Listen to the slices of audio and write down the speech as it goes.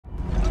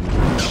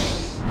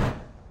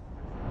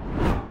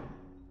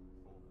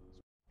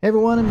Hey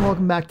everyone, and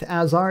welcome back to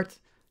As Art.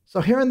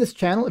 So here on this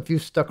channel, if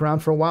you've stuck around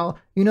for a while,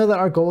 you know that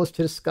our goal is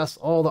to discuss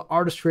all the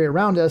artistry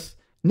around us.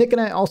 Nick and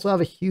I also have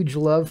a huge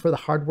love for the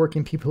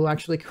hardworking people who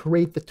actually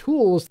create the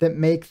tools that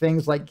make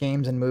things like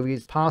games and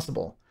movies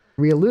possible.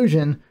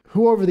 Reallusion,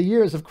 who over the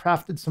years have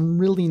crafted some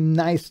really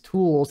nice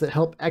tools that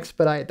help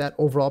expedite that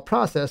overall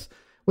process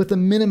with a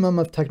minimum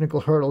of technical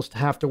hurdles to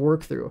have to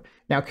work through.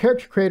 Now,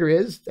 Character Creator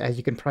is, as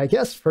you can probably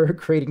guess, for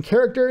creating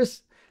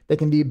characters. They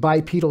can be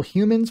bipedal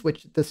humans,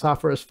 which the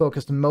software has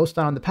focused most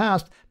on in the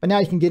past, but now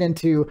you can get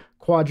into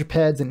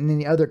quadrupeds and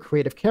any other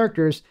creative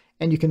characters,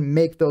 and you can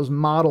make those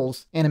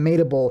models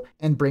animatable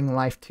and bring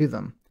life to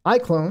them.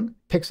 iClone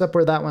picks up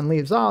where that one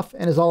leaves off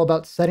and is all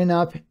about setting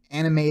up,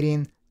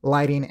 animating,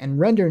 lighting, and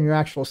rendering your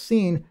actual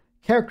scene,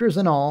 characters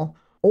and all,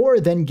 or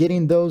then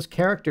getting those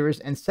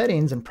characters and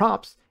settings and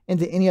props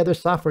into any other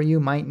software you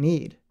might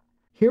need.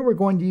 Here we're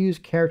going to use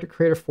Character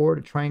Creator 4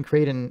 to try and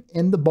create an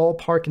in the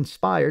ballpark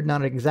inspired,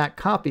 not an exact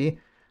copy,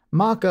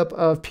 mock-up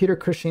of Peter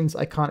Cushing's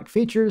iconic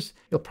features.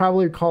 You'll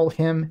probably recall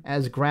him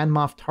as Grand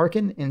Moff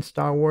Tarkin in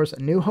Star Wars A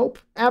New Hope.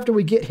 After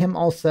we get him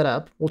all set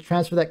up, we'll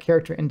transfer that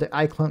character into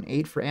iClone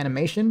 8 for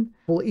animation.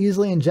 We'll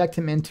easily inject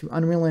him into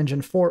Unreal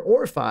Engine 4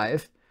 or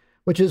 5,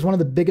 which is one of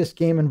the biggest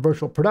game and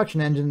virtual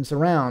production engines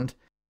around.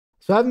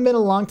 So I haven't been a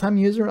long-time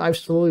user. I've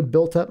slowly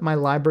built up my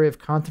library of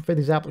content for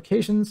these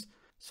applications.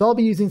 So I'll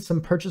be using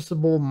some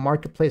purchasable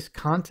marketplace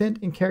content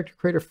in Character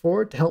Creator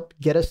 4 to help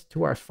get us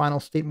to our final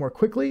state more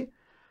quickly.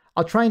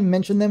 I'll try and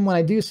mention them when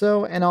I do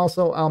so, and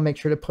also I'll make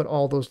sure to put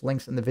all those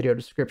links in the video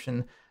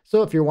description.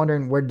 So if you're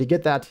wondering where to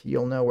get that,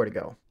 you'll know where to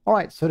go. All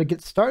right, so to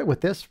get started with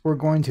this, we're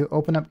going to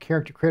open up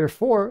Character Creator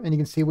 4, and you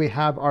can see we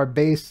have our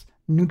base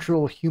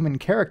neutral human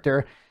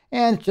character.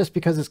 And just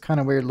because it's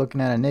kind of weird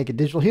looking at a naked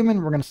digital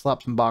human, we're going to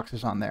slap some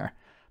boxes on there.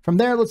 From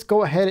there, let's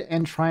go ahead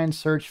and try and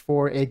search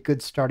for a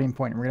good starting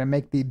point. We're going to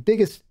make the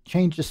biggest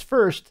changes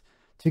first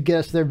to get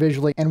us there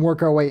visually and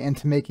work our way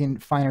into making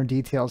finer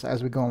details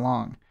as we go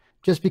along.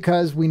 Just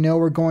because we know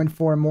we're going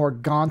for a more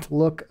gaunt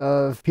look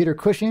of Peter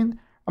Cushing,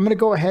 I'm going to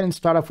go ahead and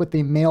start off with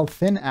the male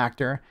thin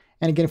actor.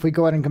 And again, if we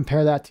go ahead and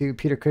compare that to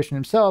Peter Cushing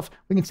himself,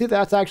 we can see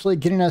that's actually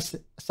getting us,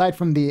 aside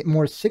from the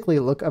more sickly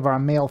look of our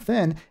male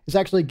thin, is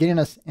actually getting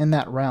us in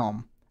that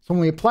realm. So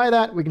when we apply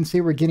that, we can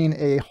see we're getting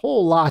a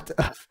whole lot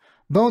of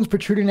bones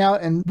protruding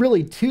out and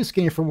really too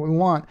skinny for what we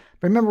want.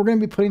 But remember, we're going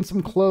to be putting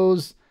some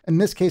clothes, in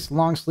this case,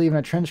 long sleeve and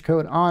a trench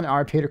coat on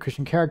our Peter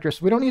Cushing character.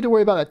 So we don't need to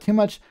worry about that too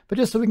much, but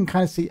just so we can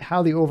kind of see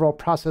how the overall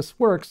process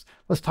works,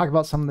 let's talk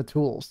about some of the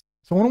tools.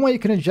 So one way you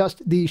can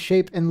adjust the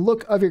shape and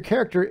look of your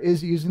character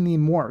is using the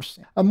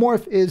morphs. A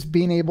morph is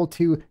being able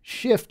to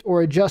shift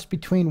or adjust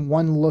between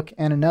one look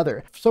and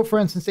another. So for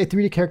instance, a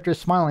 3D character is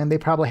smiling, they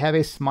probably have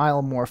a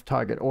smile morph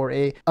target, or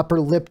a upper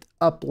lip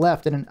up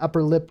left and an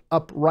upper lip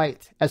up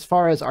right. As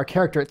far as our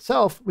character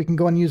itself, we can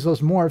go and use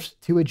those morphs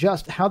to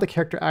adjust how the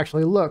character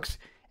actually looks.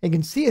 And you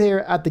can see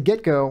here at the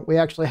get-go, we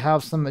actually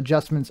have some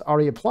adjustments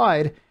already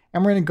applied,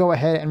 and we're going to go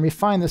ahead and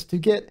refine this to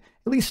get,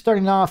 at least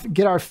starting off,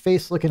 get our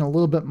face looking a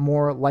little bit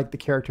more like the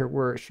character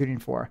we're shooting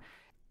for.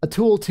 A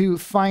tool to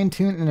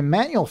fine-tune in a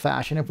manual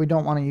fashion, if we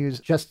don't want to use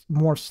just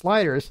morph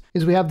sliders,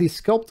 is we have the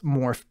Sculpt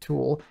Morph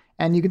tool.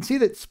 And you can see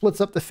that it splits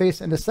up the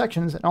face into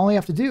sections, and all you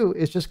have to do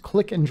is just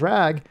click and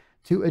drag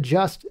to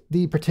adjust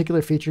the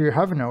particular feature you're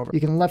hovering over. You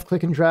can left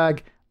click and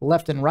drag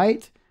left and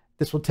right.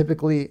 This will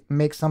typically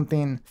make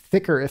something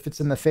thicker if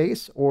it's in the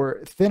face,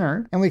 or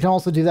thinner. And we can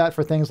also do that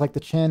for things like the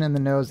chin and the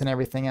nose and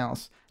everything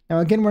else. Now,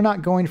 again, we're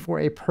not going for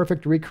a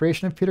perfect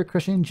recreation of Peter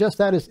Cushing, just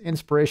that is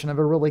inspiration of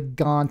a really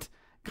gaunt,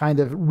 kind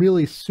of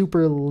really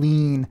super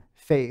lean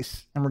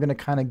face. And we're going to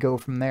kind of go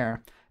from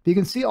there. But you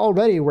can see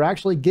already we're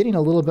actually getting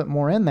a little bit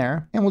more in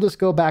there, and we'll just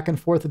go back and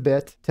forth a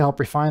bit to help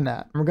refine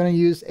that. And we're going to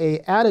use a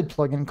added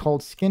plugin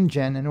called Skin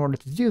Gen in order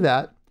to do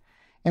that.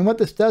 And what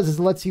this does is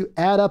it lets you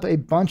add up a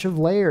bunch of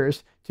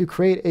layers to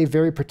create a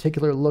very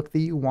particular look that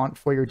you want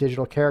for your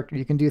digital character.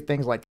 You can do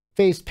things like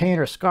face paint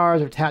or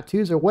scars or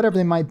tattoos or whatever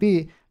they might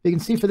be. You can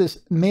see for this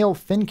male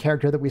thin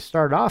character that we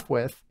started off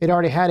with, it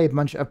already had a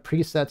bunch of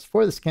presets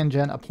for the Skin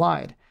Gen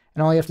applied.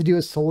 And all you have to do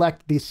is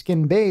select the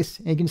skin base,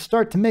 and you can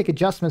start to make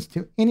adjustments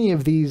to any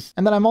of these.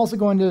 And then I'm also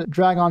going to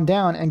drag on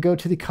down and go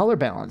to the color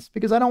balance,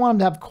 because I don't want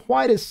them to have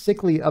quite as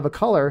sickly of a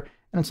color.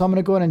 And so I'm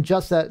going to go ahead and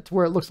adjust that to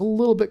where it looks a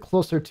little bit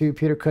closer to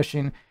Peter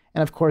Cushing.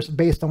 And of course,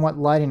 based on what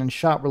lighting and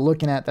shot we're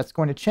looking at, that's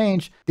going to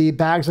change. The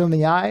bags on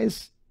the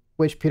eyes,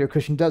 which Peter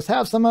Cushing does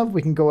have some of,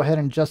 we can go ahead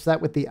and adjust that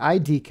with the eye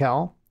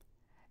decal.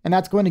 And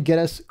that's going to get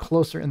us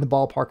closer in the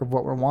ballpark of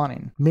what we're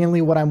wanting.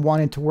 Mainly what I'm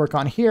wanting to work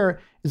on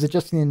here is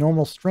adjusting the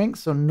normal strength.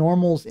 So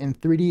normals in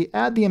 3D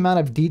add the amount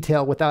of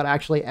detail without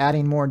actually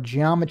adding more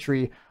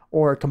geometry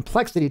or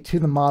complexity to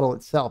the model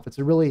itself. It's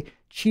a really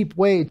cheap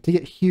way to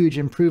get huge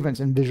improvements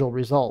in visual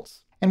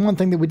results. And one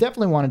thing that we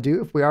definitely want to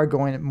do, if we are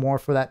going more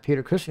for that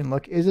Peter Cushing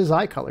look, is his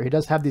eye color. He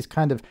does have these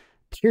kind of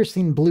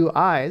piercing blue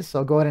eyes. So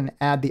I'll go ahead and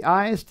add the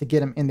eyes to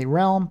get him in the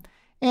realm.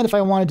 And if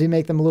I wanted to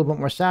make them a little bit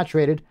more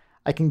saturated,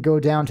 I can go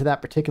down to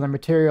that particular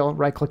material,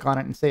 right click on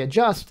it and say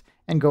adjust,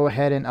 and go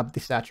ahead and up the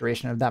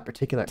saturation of that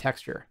particular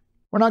texture.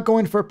 We're not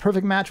going for a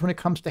perfect match when it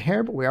comes to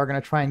hair, but we are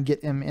going to try and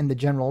get him in the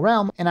general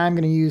realm. And I'm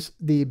going to use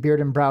the beard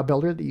and brow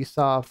builder that you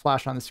saw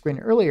flash on the screen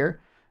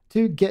earlier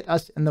to get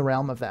us in the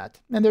realm of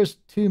that. And there's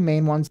two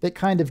main ones that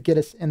kind of get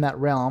us in that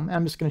realm.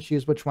 I'm just going to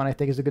choose which one I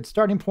think is a good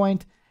starting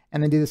point,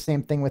 and then do the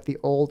same thing with the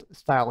old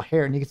style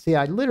hair. And you can see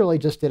I literally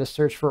just did a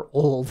search for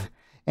old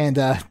and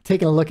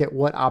taking a look at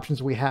what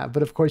options we have.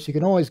 But of course, you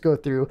can always go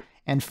through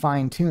and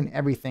fine tune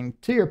everything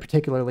to your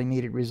particularly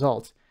needed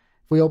results.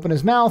 If we open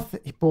his mouth,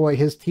 boy,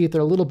 his teeth are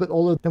a little bit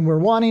older than we're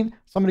wanting.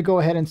 So I'm going to go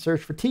ahead and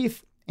search for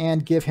teeth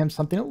and give him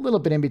something a little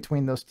bit in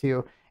between those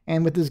two.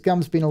 And with his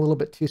gums being a little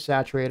bit too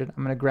saturated,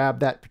 I'm going to grab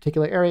that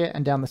particular area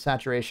and down the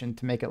saturation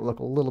to make it look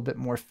a little bit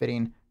more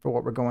fitting for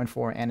what we're going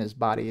for and his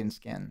body and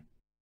skin.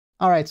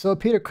 All right, so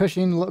Peter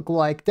Cushing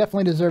look-alike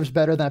definitely deserves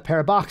better than a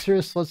pair of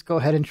boxers. So let's go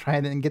ahead and try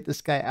and get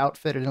this guy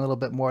outfitted a little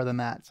bit more than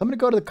that. So I'm going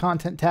to go to the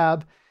content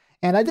tab.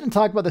 And I didn't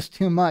talk about this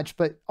too much,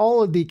 but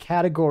all of the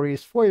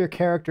categories for your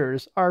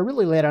characters are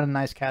really laid out in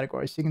nice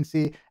categories. So you can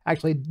see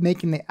actually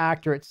making the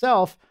actor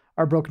itself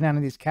are broken down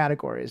in these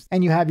categories.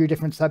 And you have your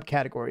different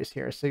subcategories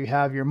here. So you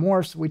have your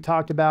morphs we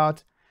talked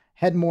about,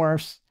 head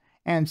morphs,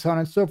 and so on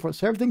and so forth.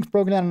 So everything's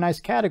broken down in nice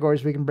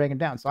categories. We can break it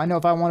down. So I know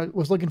if I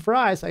was looking for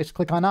eyes, I just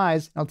click on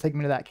eyes, and it'll take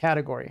me to that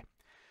category.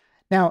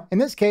 Now, in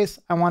this case,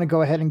 I want to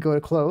go ahead and go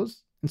to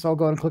clothes. And so I'll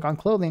go ahead and click on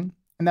clothing,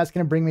 and that's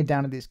going to bring me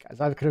down to these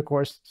guys. I could, of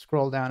course,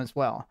 scroll down as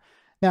well.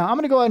 Now, I'm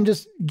going to go ahead and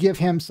just give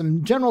him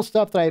some general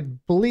stuff that I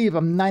believe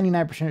I'm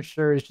 99%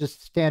 sure is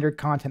just standard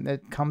content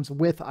that comes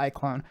with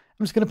iClone.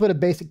 I'm just going to put a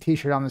basic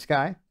t-shirt on this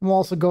guy. And we'll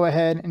also go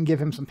ahead and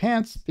give him some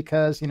pants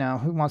because, you know,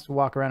 who wants to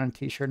walk around in a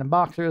t-shirt and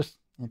boxers?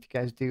 If you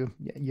guys do,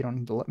 you don't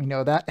need to let me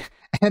know that.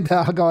 And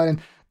I'll go ahead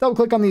and double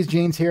click on these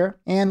jeans here.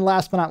 And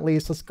last but not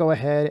least, let's go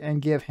ahead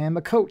and give him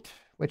a coat,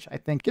 which I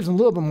think gives him a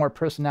little bit more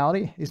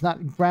personality. He's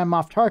not Grand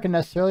Moff Tarkin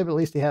necessarily, but at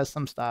least he has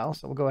some style.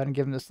 So we'll go ahead and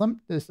give him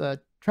this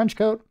trench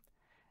coat.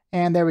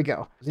 And there we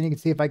go. And you can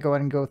see if I go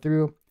ahead and go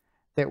through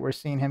that we're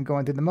seeing him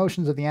going through the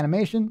motions of the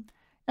animation.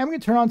 And we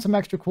can turn on some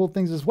extra cool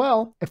things as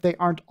well if they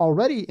aren't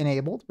already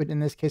enabled, but in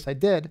this case I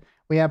did.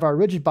 We have our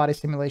rigid body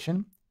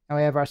simulation and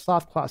we have our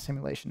soft claw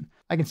simulation.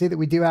 I can see that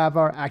we do have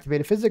our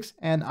activated physics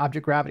and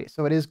object gravity.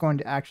 So it is going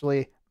to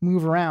actually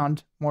move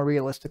around more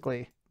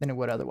realistically than it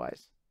would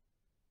otherwise.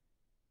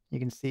 You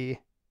can see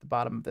the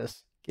bottom of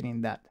this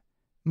getting that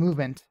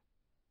movement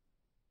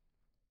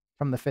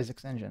from the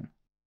physics engine.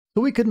 So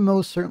we could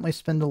most certainly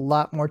spend a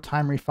lot more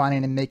time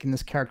refining and making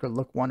this character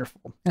look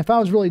wonderful. And if I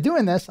was really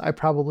doing this, I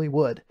probably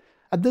would.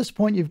 At this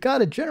point, you've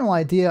got a general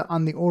idea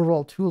on the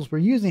overall tools we're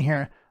using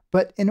here,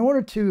 but in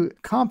order to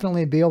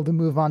confidently be able to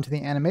move on to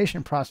the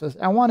animation process,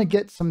 I want to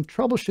get some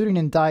troubleshooting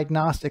and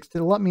diagnostics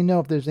to let me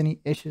know if there's any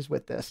issues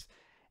with this.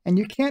 And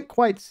you can't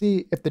quite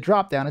see if the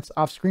drop down, it's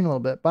off screen a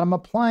little bit, but I'm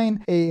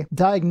applying a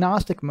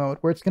diagnostic mode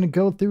where it's going to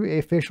go through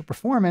a facial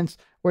performance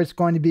where it's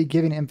going to be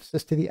giving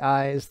emphasis to the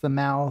eyes, the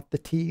mouth, the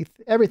teeth,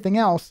 everything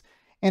else.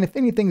 And if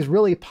anything's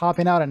really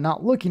popping out and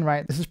not looking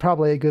right, this is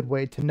probably a good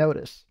way to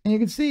notice. And you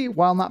can see,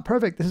 while not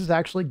perfect, this is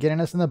actually getting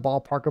us in the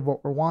ballpark of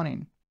what we're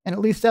wanting. And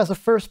at least as a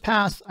first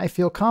pass, I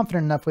feel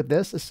confident enough with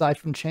this, aside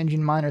from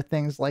changing minor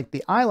things like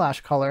the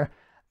eyelash color,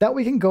 that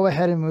we can go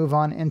ahead and move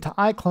on into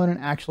iClone and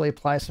actually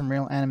apply some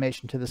real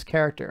animation to this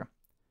character.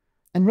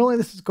 And really,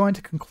 this is going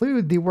to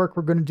conclude the work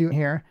we're going to do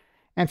here.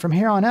 And from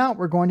here on out,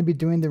 we're going to be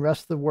doing the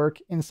rest of the work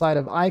inside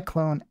of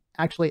iClone,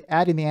 actually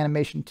adding the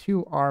animation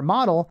to our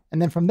model,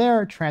 and then from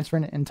there,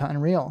 transferring it into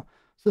Unreal.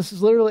 So this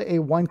is literally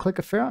a one-click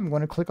affair. I'm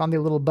going to click on the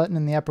little button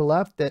in the upper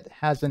left that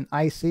has an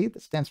IC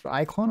that stands for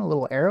iClone, a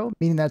little arrow,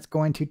 meaning that's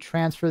going to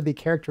transfer the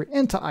character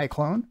into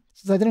iClone.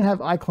 Since I didn't have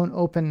iClone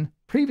open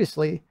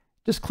previously,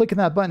 just clicking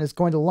that button is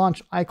going to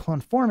launch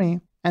iClone for me.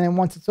 And then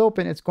once it's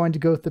open, it's going to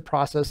go through the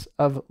process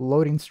of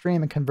loading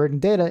stream and converting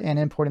data and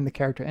importing the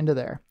character into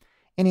there.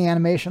 Any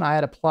animation I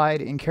had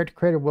applied in Character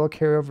Creator will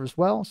carry over as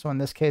well. So in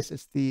this case,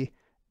 it's the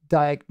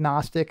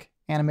diagnostic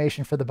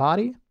animation for the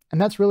body. And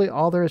that's really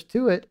all there is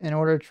to it in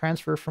order to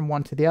transfer from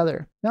one to the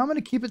other. Now I'm going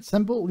to keep it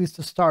simple, at least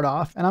to start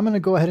off, and I'm going to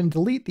go ahead and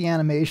delete the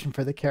animation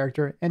for the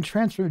character and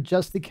transfer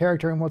just the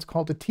character in what's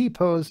called a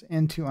T-pose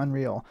into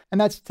Unreal.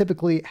 And that's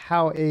typically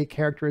how a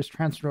character is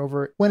transferred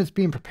over when it's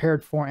being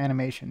prepared for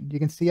animation. You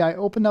can see I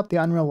opened up the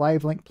Unreal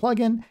Live Link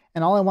plugin,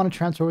 and all I want to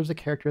transfer over is the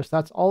character, so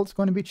that's all it's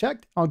going to be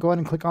checked. I'll go ahead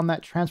and click on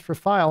that transfer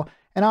file,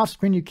 and off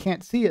screen you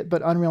can't see it,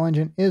 but Unreal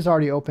Engine is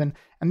already open.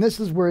 And this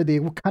is where the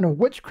kind of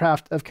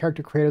witchcraft of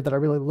Character Creator that I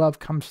really love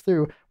comes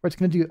through, where it's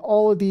going to do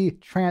all of the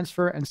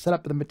transfer and set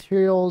up the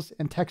materials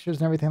and textures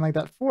and everything like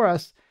that for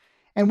us.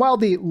 And while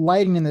the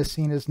lighting in this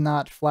scene is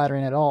not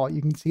flattering at all,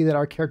 you can see that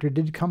our character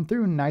did come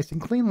through nice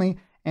and cleanly,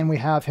 and we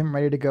have him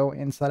ready to go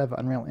inside of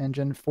Unreal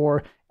Engine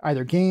for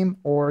either game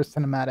or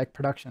cinematic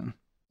production.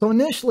 So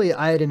initially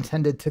I had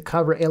intended to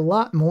cover a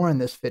lot more in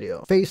this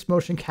video. Face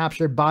motion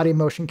capture, body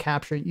motion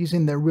capture,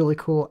 using the really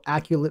cool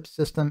AccuLip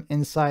system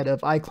inside of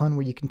iClone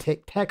where you can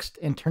take text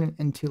and turn it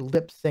into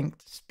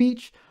lip-synced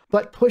speech.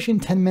 but pushing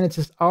 10 minutes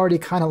is already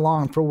kind of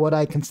long for what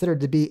I consider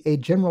to be a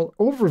general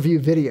overview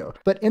video.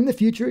 But in the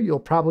future, you'll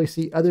probably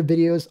see other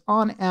videos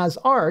on as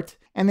art.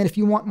 And then if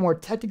you want more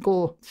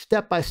technical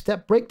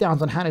step-by-step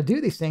breakdowns on how to do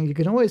these things, you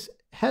can always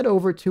head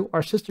over to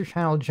our sister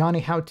channel, Johnny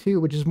How To,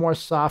 which is more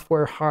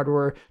software,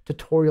 hardware,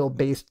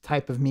 tutorial-based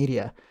type of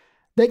media.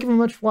 Thank you very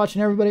much for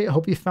watching, everybody. I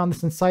hope you found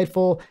this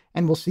insightful,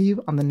 and we'll see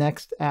you on the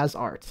next As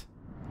Art.